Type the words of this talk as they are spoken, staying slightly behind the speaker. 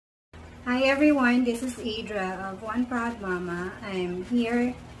Hi everyone, this is Adra of One Proud Mama. I'm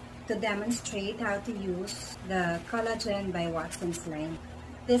here to demonstrate how to use the Collagen by Watson's line.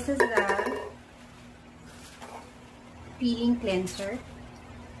 This is the peeling cleanser.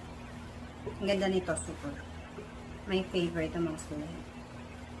 Ang ganda nito, super. My favorite amongst the line.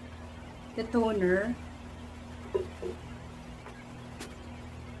 The toner.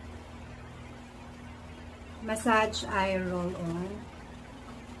 Massage eye roll on.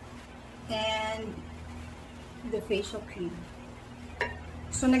 And the facial cream.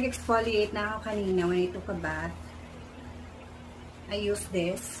 So, nag-exfoliate na ako kanina when I took a bath. I use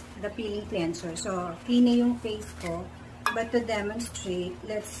this, the peeling cleanser. So, clean na yung face ko. But to demonstrate,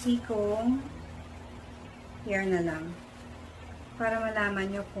 let's see kung here na lang. Para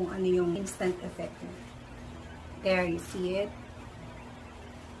malaman nyo kung ano yung instant effect. There, you see it?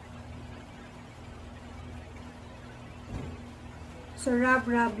 So, rub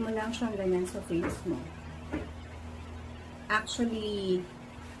mo lang siyang ganyan sa face mo. Actually,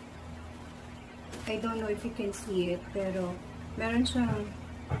 I don't know if you can see it, pero meron siyang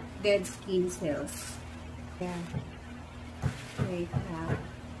dead skin cells. Yeah. Right now.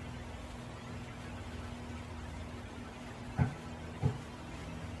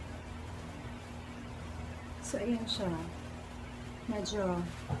 So, ayan siya. Medyo,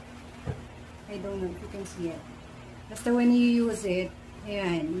 I don't know if you can see it. Basta when you use it,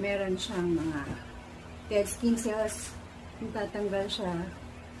 ayan, meron siyang mga dead skin cells, tatanggal siya.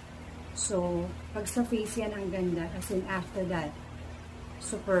 So, pag sa face yan, ang ganda. Kasi after that,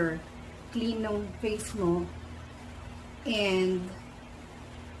 super clean ng face mo. And,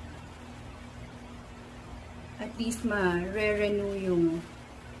 at least ma-renew yung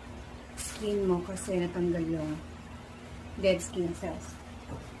skin mo kasi natanggal yung dead skin cells.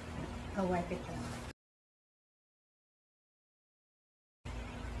 I'll wipe it down.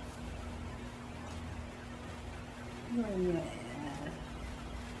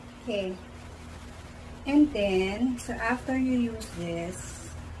 Okay. And then, so after you use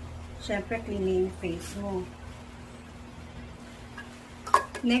this, syempre cleaning face mo.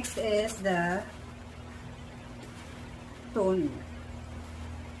 Next is the toner.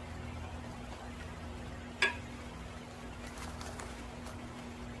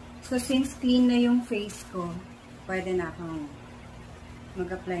 So, since clean na yung face ko, pwede na akong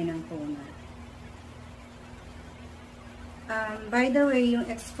mag-apply ng toner. By the way, yung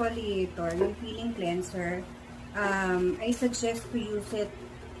exfoliator, yung peeling cleanser, I suggest to use it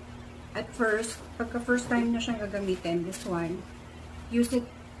at first. Pagka first time nyo siyang gagamitin, this one, use it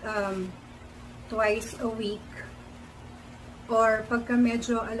twice a week. Or pagka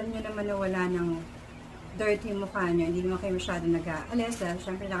medyo alam nyo naman na wala ng dirt yung mukha nyo, hindi naman kayo masyado nag-aalis,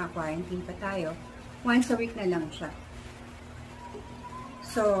 syempre naka-quarantine pa tayo, once a week na lang siya.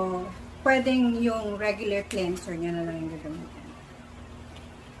 So, pwedeng yung regular cleanser nyo na lang yung gagamitin.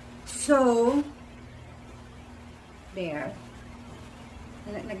 So, there.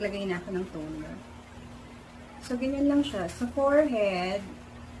 Naglagay na ako ng toner. So, ganyan lang siya. Sa forehead,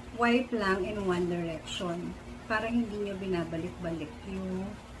 wipe lang in one direction. Para hindi nyo binabalik-balik yung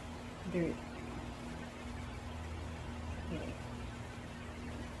dirt. Okay.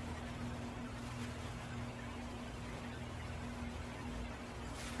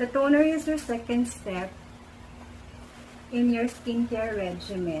 The toner is your second step in your skincare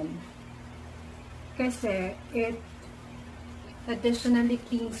regimen kasi it additionally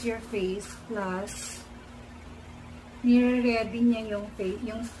cleans your face plus nire-ready niya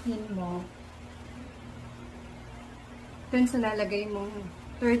yung skin mo dun sa lalagay mong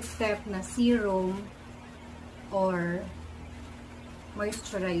third step na serum or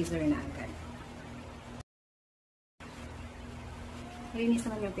moisturizer na agad. Linis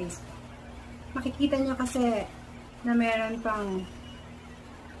naman yung face ko. Makikita nyo kasi na meron pang,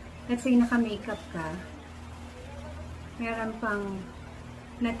 let's say naka-makeup ka, meron pang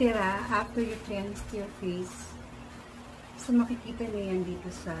natira after you cleansed your face. So, makikita nyo yan dito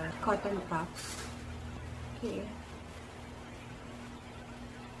sa cotton puffs. Okay.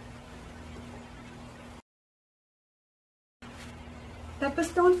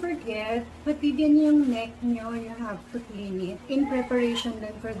 Tapos, don't forget, pati din yung neck nyo, you have to clean it in preparation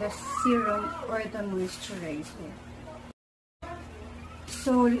then for the serum or the moisturizer.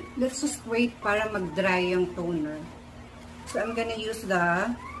 So, let's just wait para mag-dry yung toner. So, I'm gonna use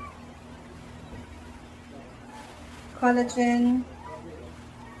the Collagen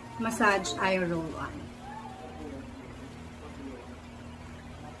Massage Eye Roll-On.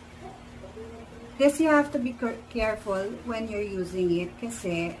 This you have to be careful when you're using it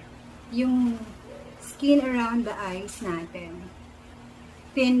kasi yung skin around the eyes natin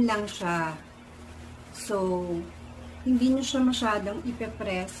thin lang siya. So, hindi nyo siya masyadong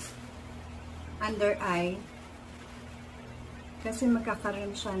ipe-press under eye kasi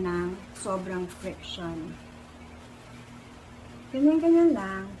magkakaroon siya ng sobrang friction. Ganyan-ganyan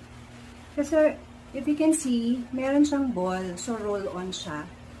lang. Kasi, if you can see, meron siyang ball. So, roll on siya.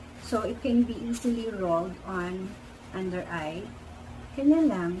 So, it can be easily rolled on under eye. Ganyan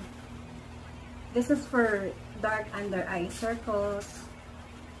lang. This is for dark under eye circles,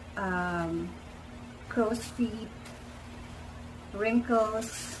 crow's feet,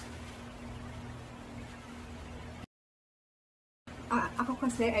 wrinkles. Ako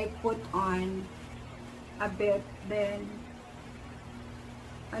kasi, I put on a bit, then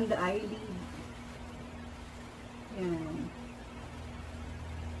on the eyelid. Yan.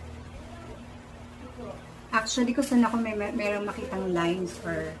 Actually, kung saan ako merong makitang lines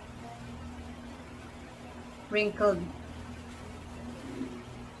or wrinkled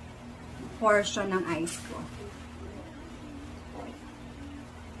portion ng eyes ko.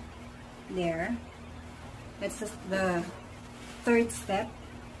 There. That's just the third step.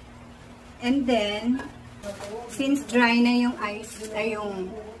 And then, since dry na yung eyes, ay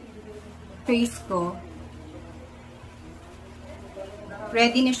yung face ko,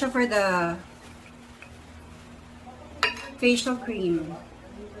 ready na siya for the facial cream.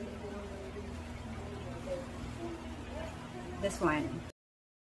 This one.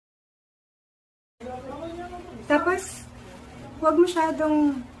 Tapos, huwag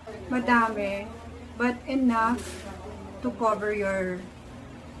masyadong madami, but enough to cover your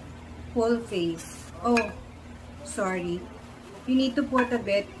whole face. Oh, sorry. You need to put a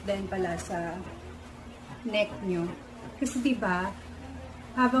bit din pala sa neck nyo. Kasi diba,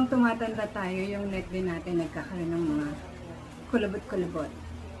 habang tumatanda tayo, yung neck din natin nagkakaroon ng mga kulubot-kulubot.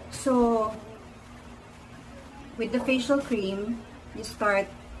 So, with the facial cream, you start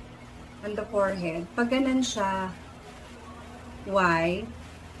on the forehead. Pag ganun siya, why?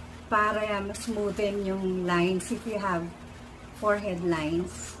 Para mas-smoothen yung lines if you have forehead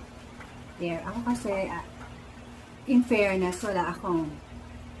lines. There. Ako kasi, in fairness, wala akong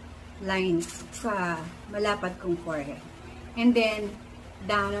lines sa malapad kong forehead. And then,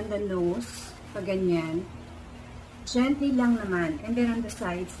 down on the nose, pag ganyan, gently lang naman. And then on the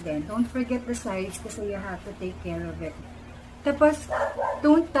sides din. Don't forget the sides kasi you have to take care of it. Tapos,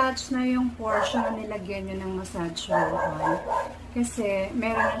 don't touch na yung portion na nilagyan nyo ng massage roll-on. Kasi,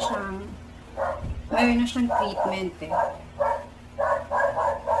 meron na siyang treatment eh.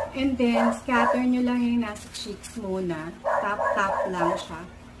 And then, scatter nyo lang yung nasa cheeks muna. Tap-tap lang siya.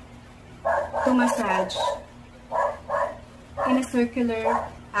 To massage in a circular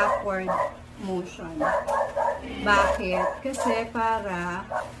upward motion. Bakit? Kasi para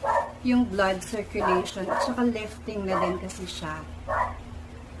yung blood circulation at saka lifting na din kasi siya.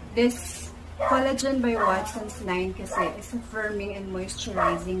 This Collagen by Watson's line kasi is a firming and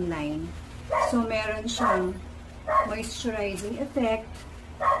moisturizing line. So, meron siyang moisturizing effect,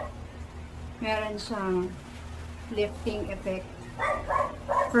 meron siyang lifting effect,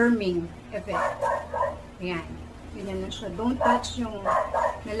 firming effect. Ayan. Ganyan lang siya. Don't touch yung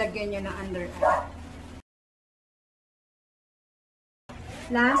nalagyan nyo na under eye.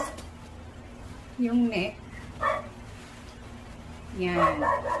 Last, yung neck. Yan.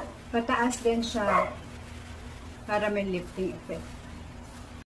 Pataas din siya para may lifting effect.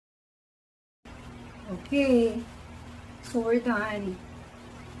 Okay. So, we're done.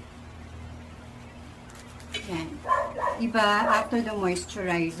 Yan. Diba, after the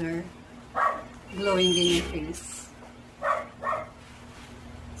moisturizer, glowing din yung face.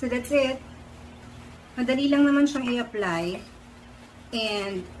 So, that's it. Madali lang naman siyang i-apply.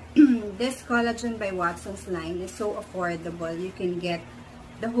 And, this Collagen by Watson's line is so affordable. You can get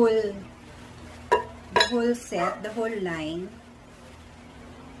the whole set, the whole line.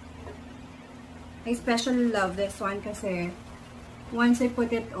 I especially love this one kasi once I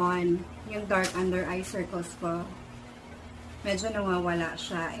put it on, yung dark under eye circles ko, medyo nawawala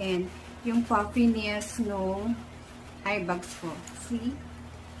siya. And yung puffiness nung eye bags ko. See?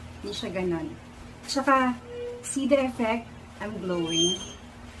 Hindi siya ganon. Tsaka, see the effect? I'm glowing.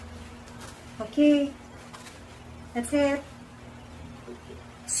 Okay. That's it.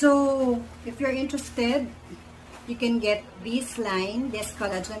 So, if you're interested, you can get this line, this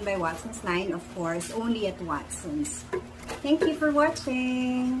Collagen by Watson's line, of course, only at Watson's. Thank you for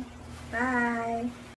watching. Bye.